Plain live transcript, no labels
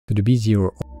to the B0.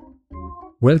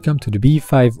 Welcome to the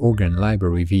B5 Organ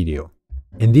library video.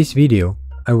 In this video,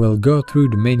 I will go through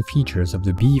the main features of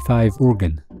the B5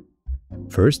 organ.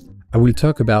 First, I will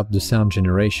talk about the sound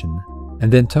generation, and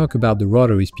then talk about the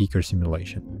rotary speaker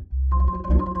simulation.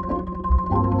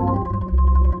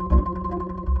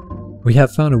 We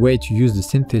have found a way to use the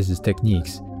synthesis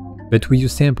techniques, but we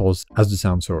use samples as the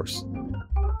sound source.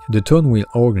 The tone wheel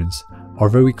organs are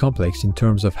very complex in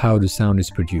terms of how the sound is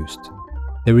produced.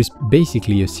 There is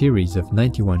basically a series of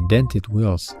 91 dented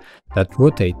wheels that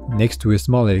rotate next to a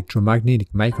small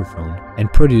electromagnetic microphone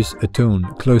and produce a tone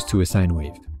close to a sine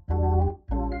wave.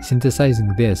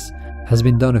 Synthesizing this has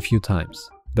been done a few times,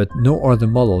 but no other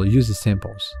model uses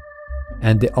samples,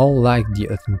 and they all lack the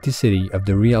authenticity of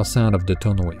the real sound of the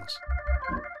tone wheels.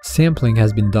 Sampling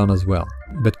has been done as well,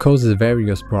 but causes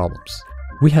various problems.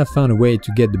 We have found a way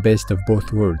to get the best of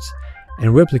both worlds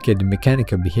and replicate the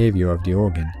mechanical behavior of the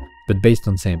organ, but based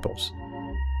on samples.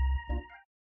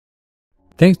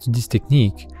 Thanks to this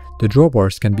technique, the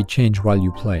drawbars can be changed while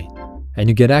you play, and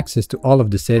you get access to all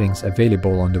of the settings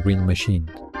available on the real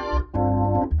machine.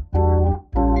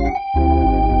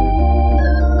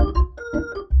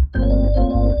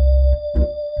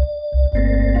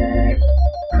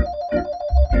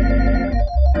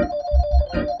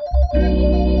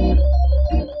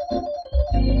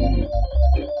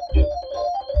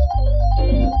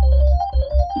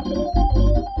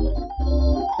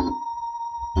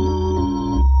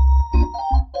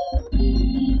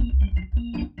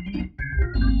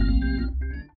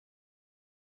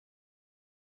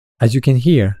 As you can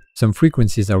hear, some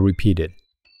frequencies are repeated.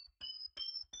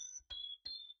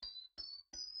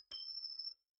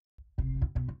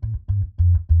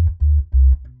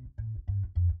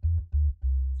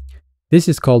 This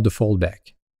is called the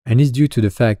fallback, and is due to the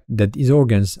fact that these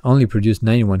organs only produce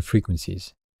 91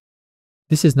 frequencies.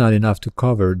 This is not enough to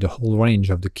cover the whole range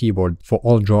of the keyboard for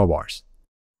all drawbars.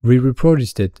 We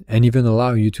reproduced it and even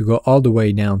allow you to go all the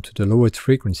way down to the lowest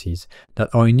frequencies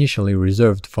that are initially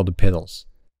reserved for the pedals.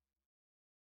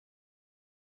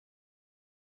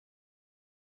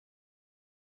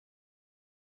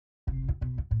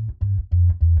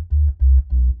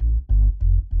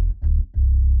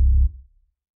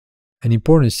 An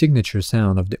important signature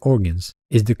sound of the organs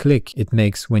is the click it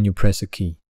makes when you press a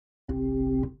key.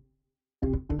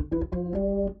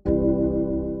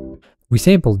 We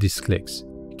sampled these clicks,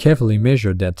 carefully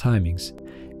measured their timings,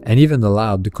 and even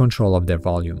allowed the control of their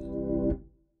volume.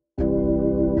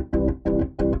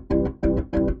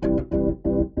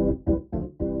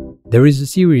 There is a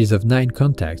series of 9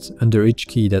 contacts under each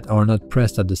key that are not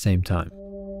pressed at the same time.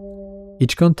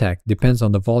 Each contact depends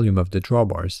on the volume of the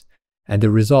drawbars, and the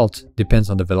result depends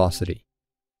on the velocity.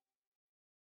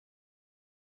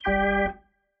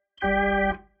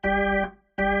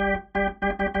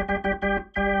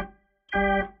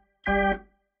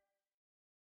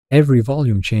 Every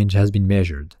volume change has been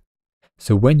measured,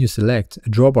 so when you select a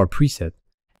drawbar preset,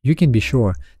 you can be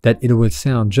sure that it will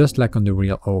sound just like on the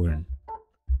real organ.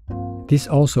 This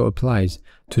also applies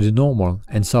to the normal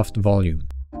and soft volume,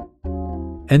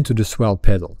 and to the swell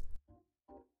pedal.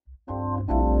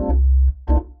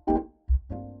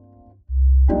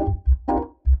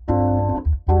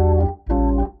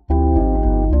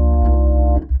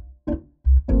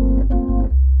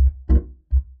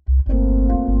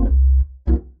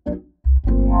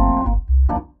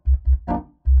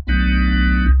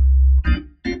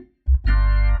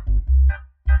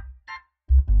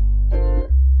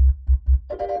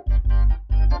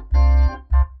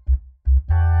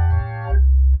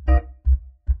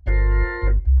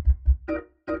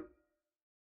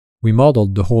 We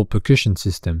modeled the whole percussion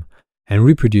system and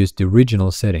reproduced the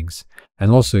original settings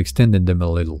and also extended them a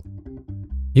little.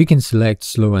 You can select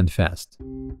slow and fast.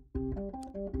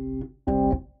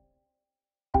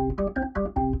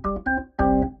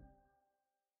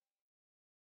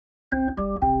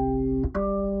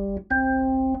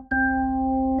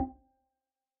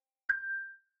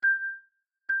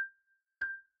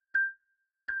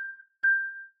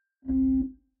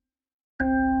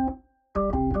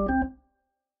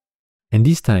 And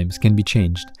these times can be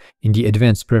changed in the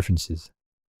advanced preferences.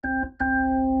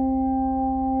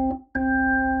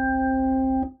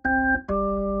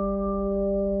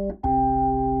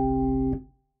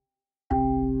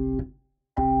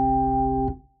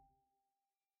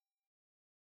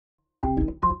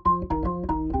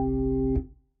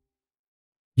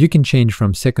 You can change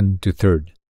from second to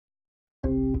third.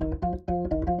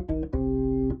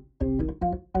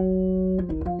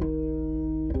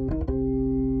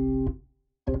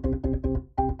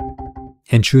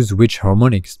 and choose which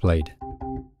harmonic is played.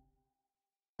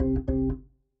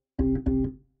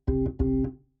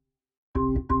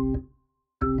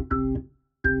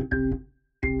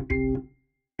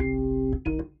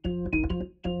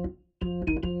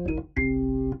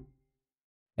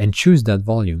 and choose that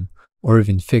volume, or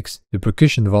even fix the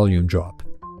percussion volume drop.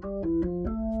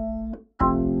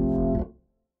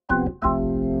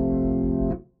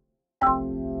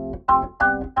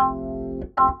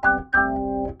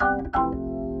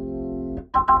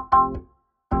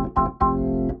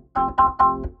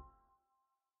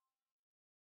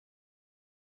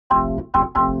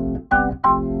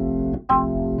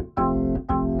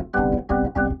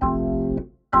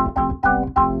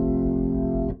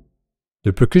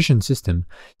 The percussion system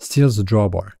steals the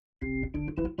drawbar.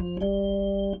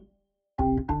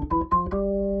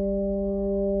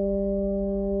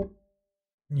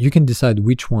 You can decide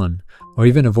which one, or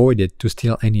even avoid it to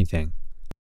steal anything.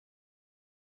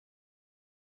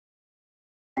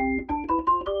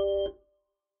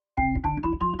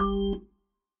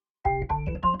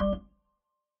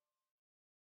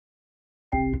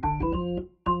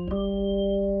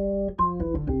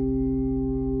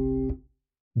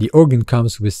 The organ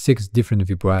comes with 6 different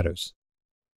vibratos.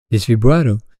 This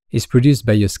vibrato is produced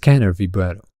by a scanner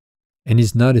vibrato, and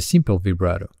is not a simple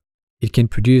vibrato. It can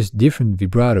produce different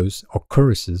vibratos or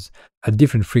choruses at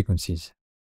different frequencies.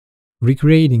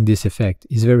 Recreating this effect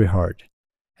is very hard,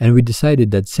 and we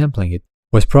decided that sampling it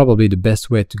was probably the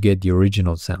best way to get the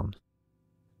original sound.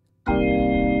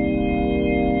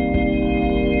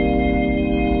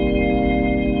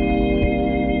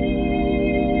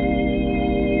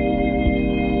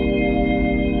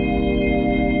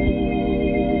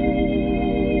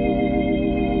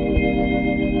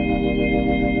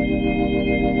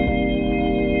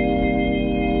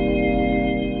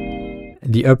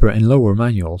 The upper and lower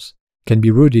manuals can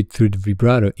be routed through the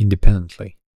vibrato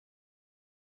independently.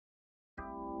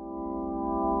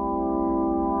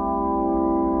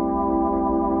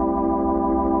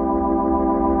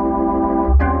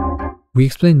 We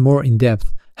explain more in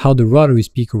depth how the rotary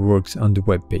speaker works on the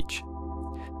web page,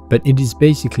 but it is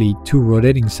basically 2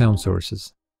 rotating sound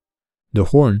sources. The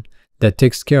horn that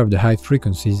takes care of the high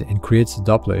frequencies and creates a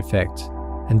Doppler effect,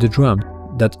 and the drum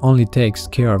that only takes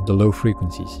care of the low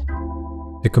frequencies.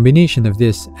 The combination of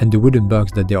this and the wooden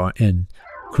box that they are in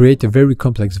create a very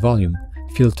complex volume,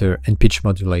 filter, and pitch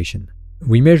modulation.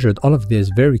 We measured all of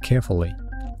this very carefully,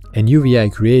 and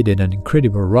UVI created an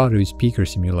incredible rotary speaker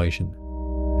simulation.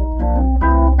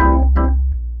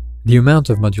 The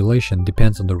amount of modulation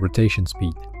depends on the rotation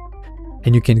speed,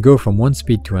 and you can go from one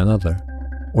speed to another,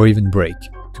 or even break,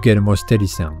 to get a more steady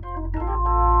sound.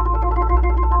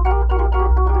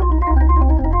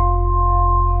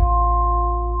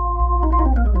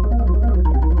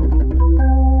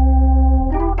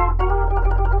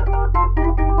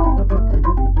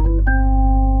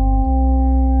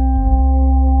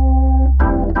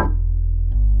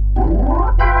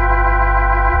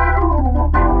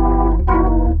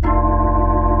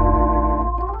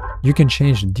 You can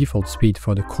change the default speed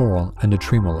for the choral and the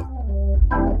tremolo.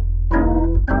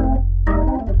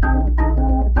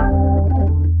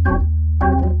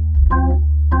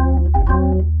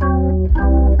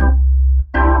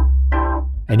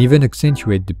 And even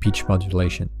accentuate the pitch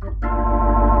modulation.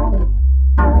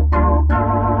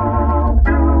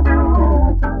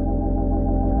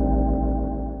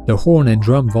 The horn and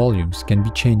drum volumes can be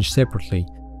changed separately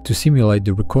to simulate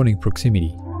the recording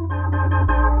proximity.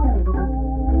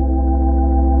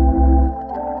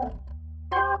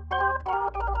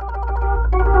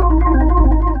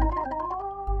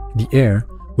 The air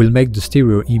will make the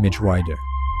stereo image wider.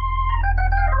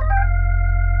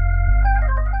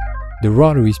 The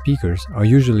rotary speakers are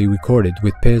usually recorded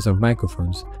with pairs of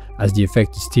microphones as the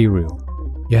effect is stereo.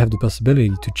 You have the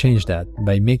possibility to change that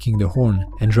by making the horn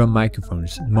and drum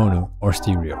microphones mono or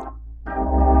stereo.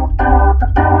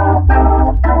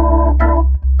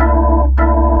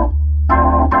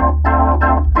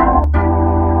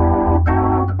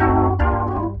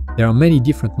 There are many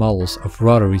different models of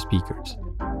rotary speakers,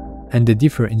 and they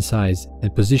differ in size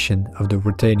and position of the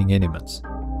rotating elements.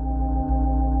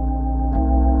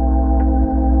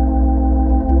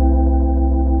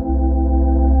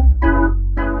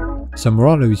 Some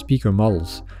rotary speaker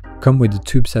models come with a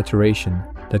tube saturation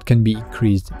that can be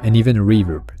increased and even a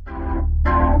reverb.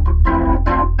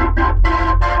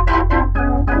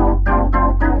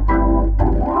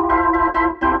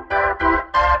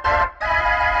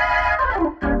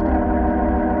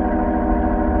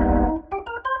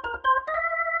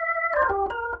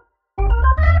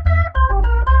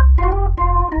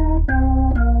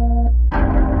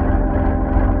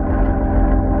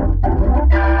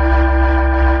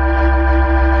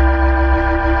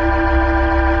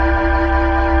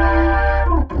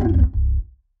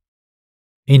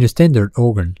 In a standard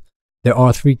organ, there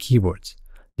are 3 keyboards: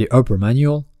 the upper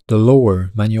manual, the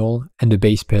lower manual, and the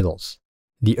bass pedals.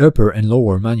 The upper and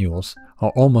lower manuals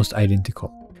are almost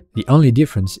identical. The only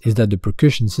difference is that the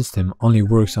percussion system only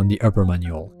works on the upper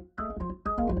manual.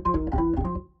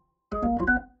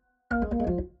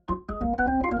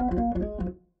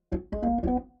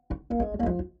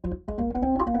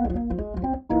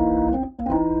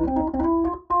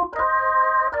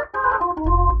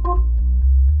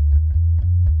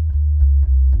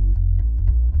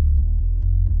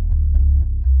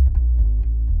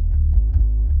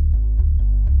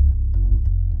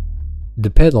 The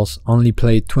pedals only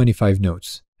play 25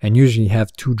 notes and usually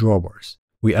have 2 drawbars.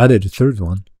 We added a third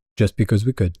one just because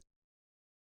we could.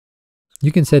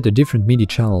 You can set a different MIDI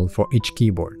channel for each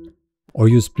keyboard, or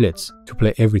use splits to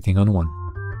play everything on one.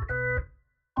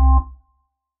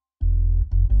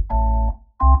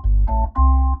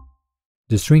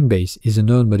 The string bass is a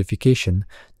known modification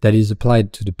that is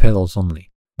applied to the pedals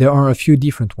only. There are a few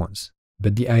different ones,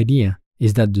 but the idea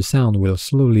is that the sound will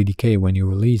slowly decay when you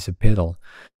release a pedal,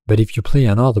 but if you play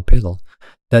another pedal,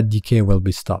 that decay will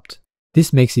be stopped.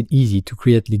 This makes it easy to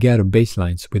create legato bass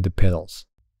lines with the pedals.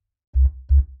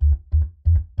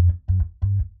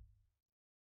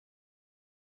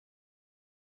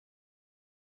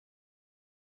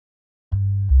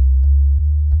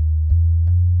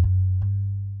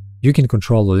 You can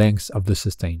control the length of the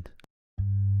sustain.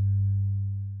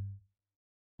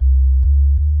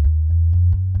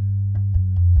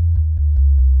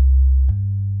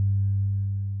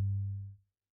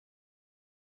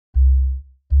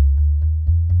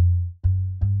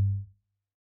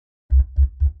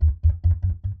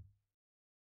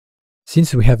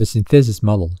 Since we have a synthesis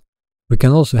model, we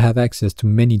can also have access to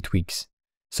many tweaks,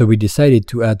 so we decided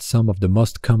to add some of the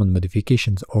most common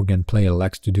modifications organ player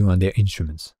likes to do on their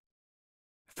instruments.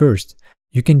 First,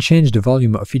 you can change the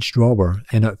volume of each drawbar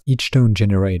and of each tone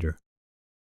generator.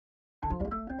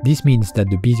 This means that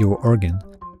the B-5 organ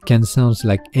can sound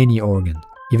like any organ,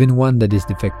 even one that is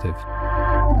defective.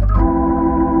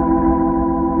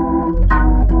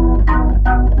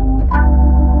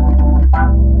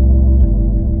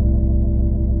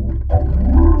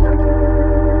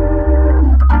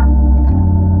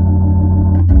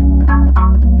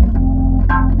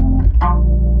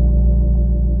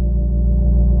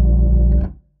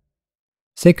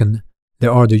 Second,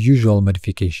 there are the usual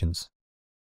modifications.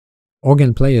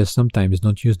 Organ players sometimes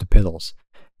don't use the pedals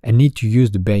and need to use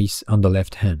the bass on the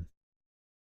left hand.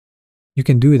 You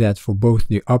can do that for both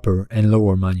the upper and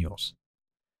lower manuals.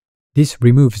 This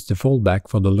removes the fallback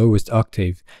for the lowest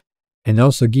octave and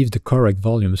also gives the correct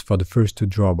volumes for the first 2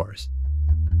 drawbars.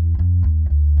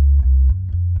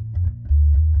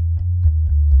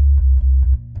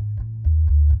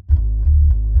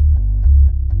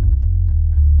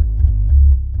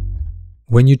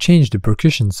 When you change the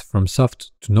percussions from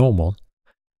soft to normal,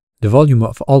 the volume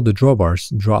of all the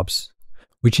drawbars drops,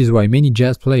 which is why many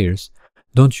jazz players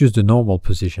don't use the normal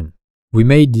position. We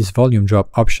made this volume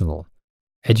drop optional,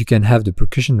 and you can have the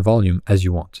percussion volume as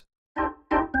you want.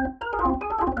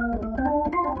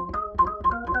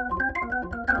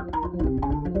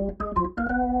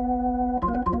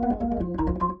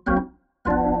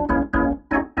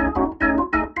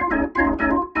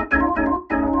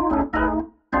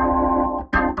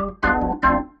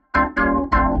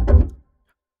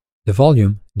 The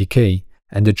volume, decay,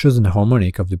 and the chosen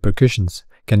harmonic of the percussions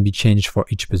can be changed for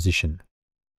each position.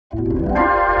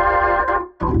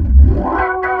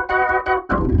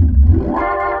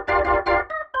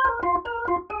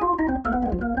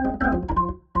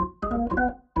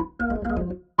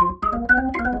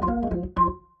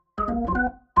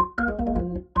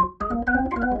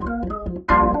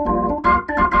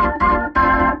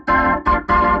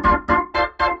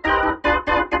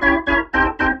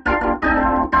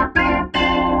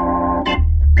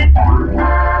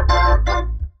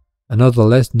 Another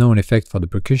less known effect for the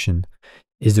percussion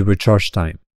is the recharge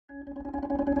time.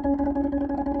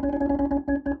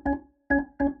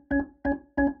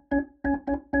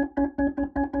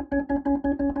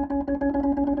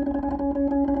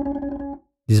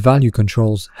 This value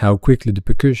controls how quickly the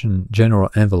percussion general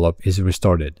envelope is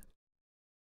restarted.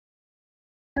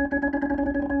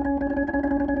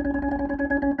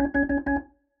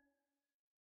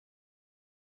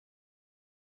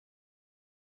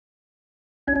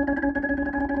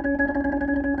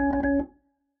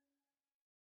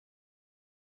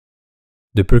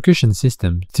 The percussion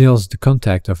system steals the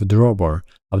contact of a drawbar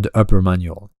of the upper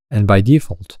manual, and by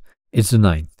default, it's the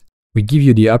 9th. We give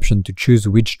you the option to choose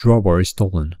which drawbar is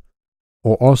stolen,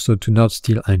 or also to not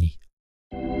steal any.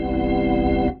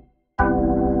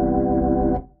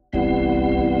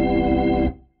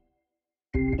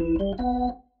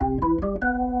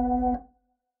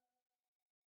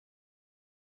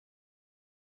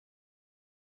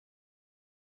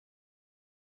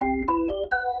 The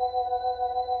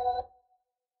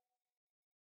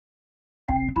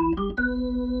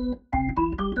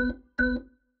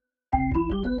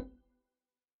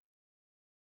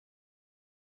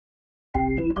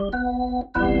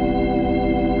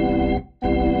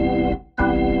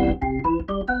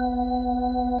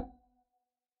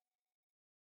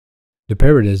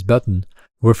Paradise button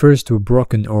refers to a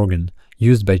broken organ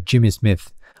used by Jimmy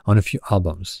Smith on a few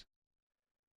albums.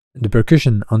 The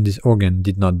percussion on this organ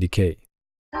did not decay.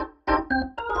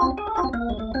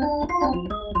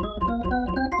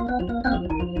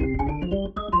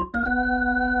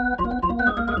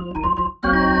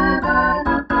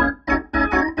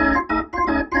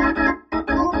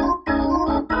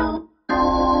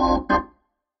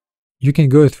 You can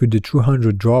go through the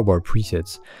 200 drawbar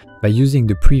presets by using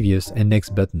the previous and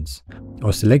next buttons,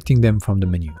 or selecting them from the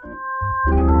menu.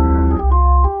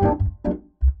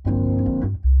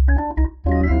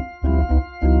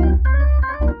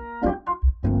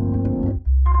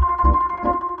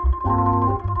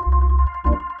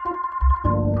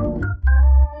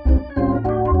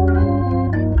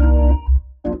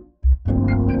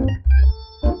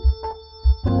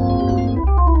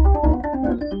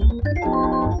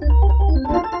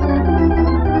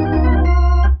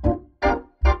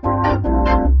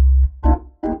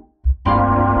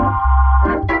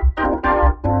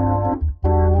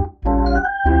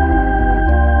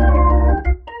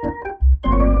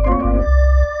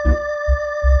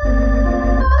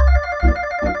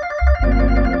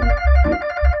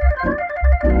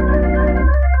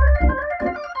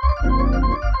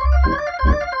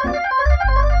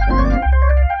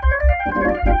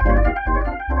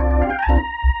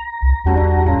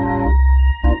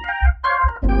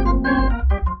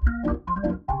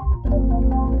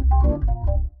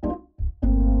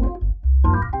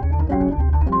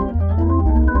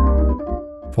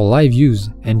 For live use,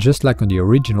 and just like on the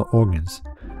original organs,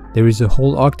 there is a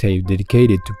whole octave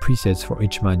dedicated to presets for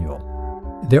each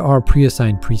manual. There are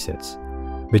pre-assigned presets,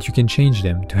 but you can change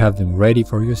them to have them ready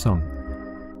for your song.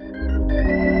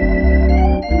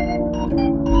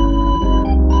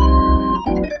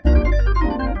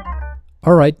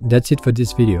 Alright, that's it for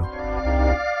this video.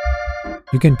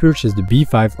 You can purchase the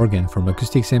B-5 organ from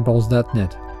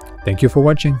Acousticsamples.net. Thank you for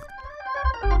watching.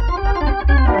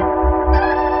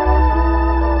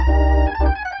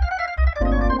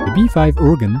 The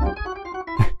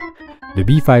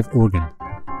B-5 organ